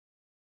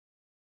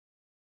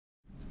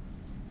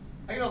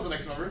I can hold the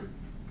next number.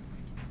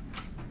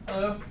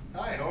 Hello.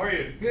 Hi, how are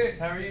you? Good.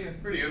 How are you?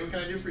 Pretty good. What can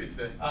I do for you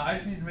today? I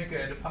just need to make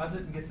a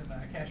deposit and get some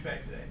cash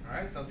back today.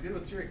 Alright, sounds good.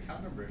 What's your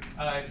account number?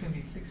 It's gonna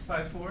be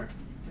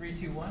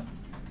 654-321.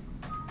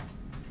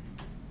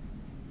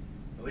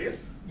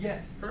 Elias?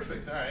 Yes.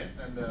 Perfect. Alright.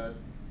 And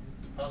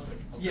deposit.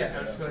 I'll Yeah. check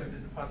I'll that just go out ahead for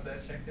and you. deposit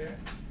that check there.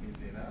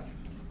 Easy enough.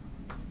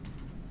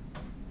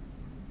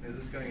 Is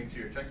this going into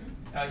your checking?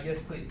 Yes,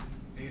 please.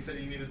 And you said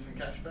you needed some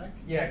cash back?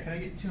 Yeah. Can I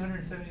get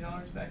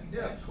 $270 back in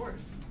Yeah, cash? of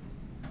course.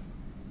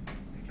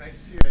 And can I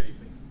just see your ID,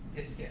 please?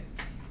 Yes, you can.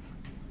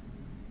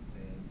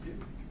 Thank you.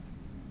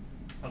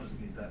 I'll just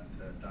need that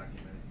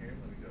document here.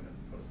 Let me go ahead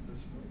and post this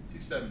for you.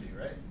 270,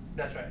 right?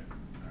 That's right.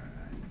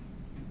 Alright.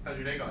 How's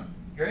your day going?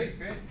 Great.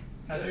 Great.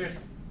 How's Good.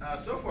 yours?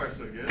 So far,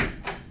 so good.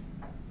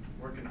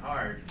 Working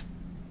hard.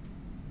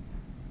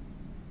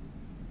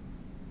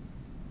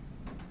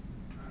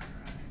 Alright.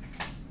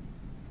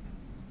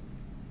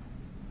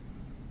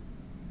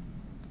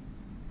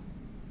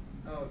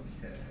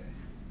 Okay.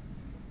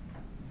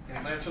 Any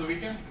plans for the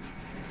weekend?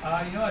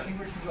 I think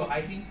we're just gonna go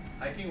hiking.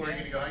 Hiking? Where are you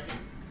going to go hiking?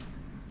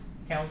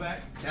 Camelback.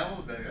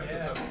 Camelback. That's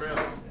Yeah. a tough trail.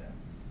 Yeah.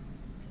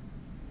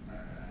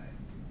 Alright.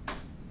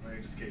 Let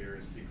me just get your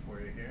receipt for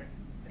you here.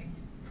 Thank you.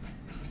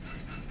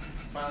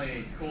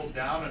 Finally cooled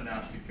down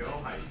enough to go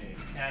hiking.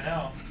 Yeah, I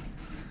know.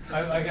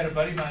 I got a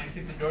buddy of mine who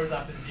took the doors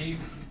off his Jeep.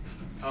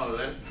 Oh,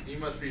 he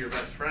must be your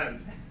best friend.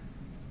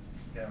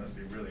 Yeah, it must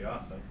be really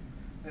awesome.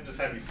 I'll just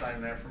have you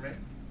sign there for me.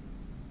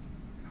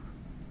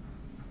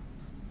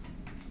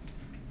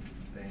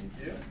 Thank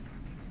you.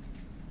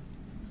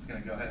 I'm just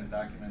going to go ahead and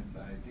document the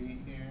ID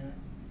here.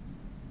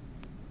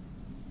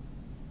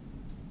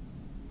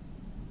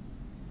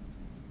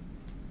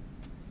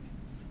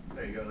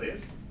 There you go,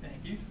 Elias.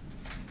 Thank you.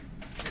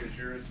 Here's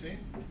your receipt.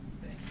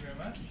 Thank you very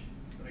much.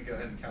 Let me go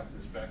ahead and count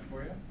this back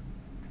for you.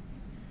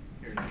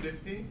 Here's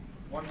 50,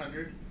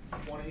 100,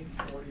 20,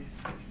 40,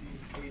 60,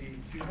 80,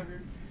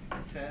 200,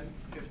 10,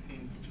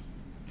 15,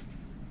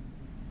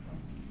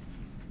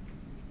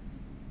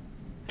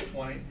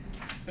 20,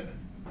 and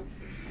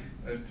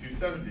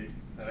 270.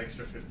 That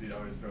extra 50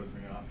 always throws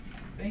me off.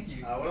 Thank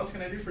you. What else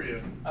can I do for you?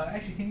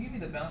 Actually, can you give me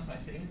the balance of my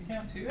savings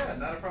account too? Yeah,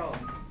 not a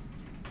problem.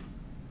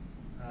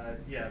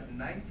 Yeah,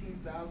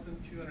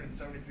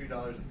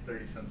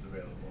 $19,273.30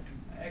 available.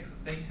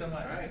 Excellent. Thank you so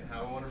much. All right,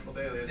 have a wonderful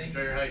day, Elias. Thank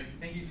Enjoy you. your hike.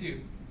 Thank you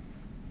too.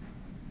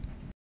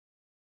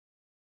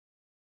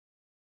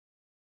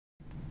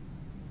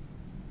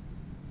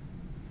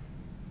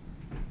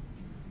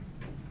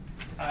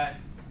 Hi.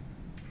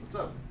 What's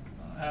up?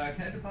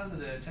 Can I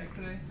deposit a check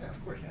today? Yeah,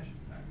 of course. Cash.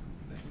 All right.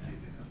 Thanks. It's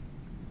easy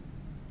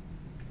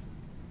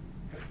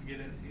enough. Get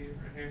it to you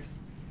right here.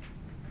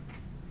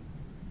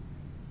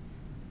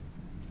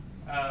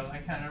 My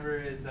account number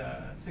is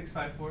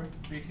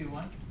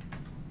 654-321.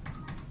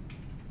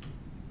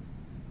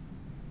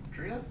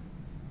 Trina?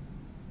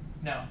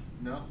 No.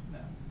 No. No.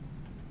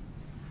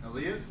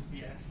 Elias?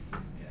 Yes.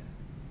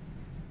 Yes.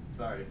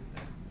 Sorry.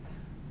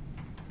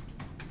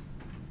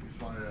 You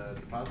just wanted a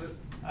deposit?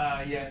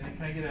 Yeah. And then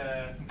can I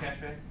get some cash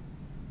back?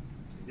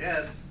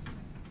 Yes.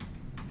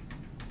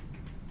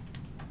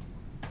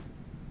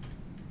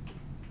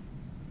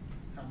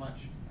 How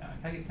much? Can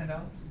I get $10?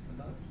 $10?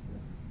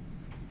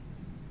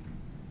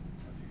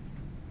 That's easy.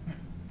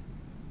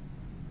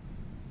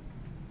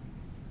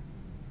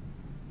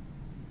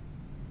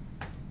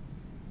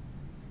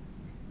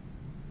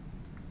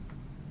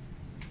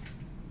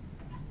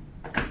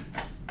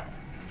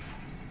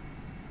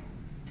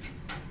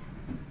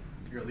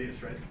 You're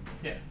Elias, right?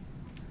 Yeah.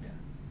 Yeah.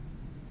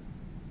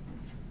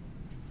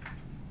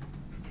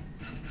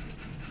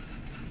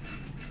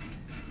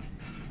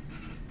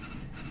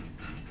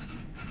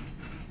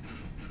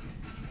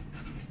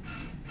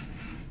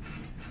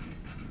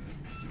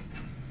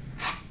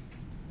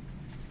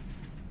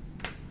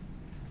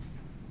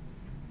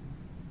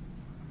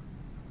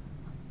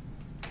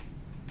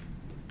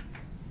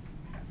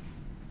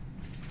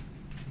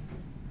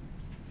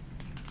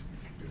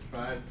 Here's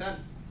 5, 10.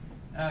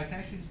 Can I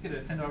actually just get a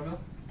 $10 bill?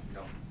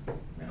 No,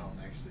 we don't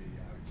actually.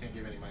 We can't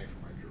give any money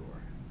from our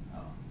drawer.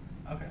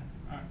 Oh. Okay.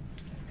 All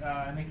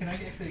right. And then can I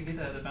actually get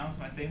the balance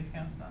of my savings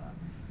account? It's not on.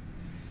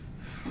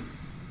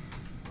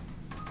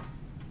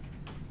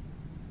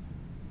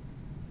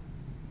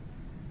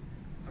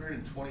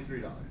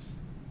 $123.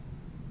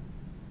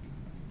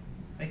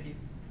 Thank you.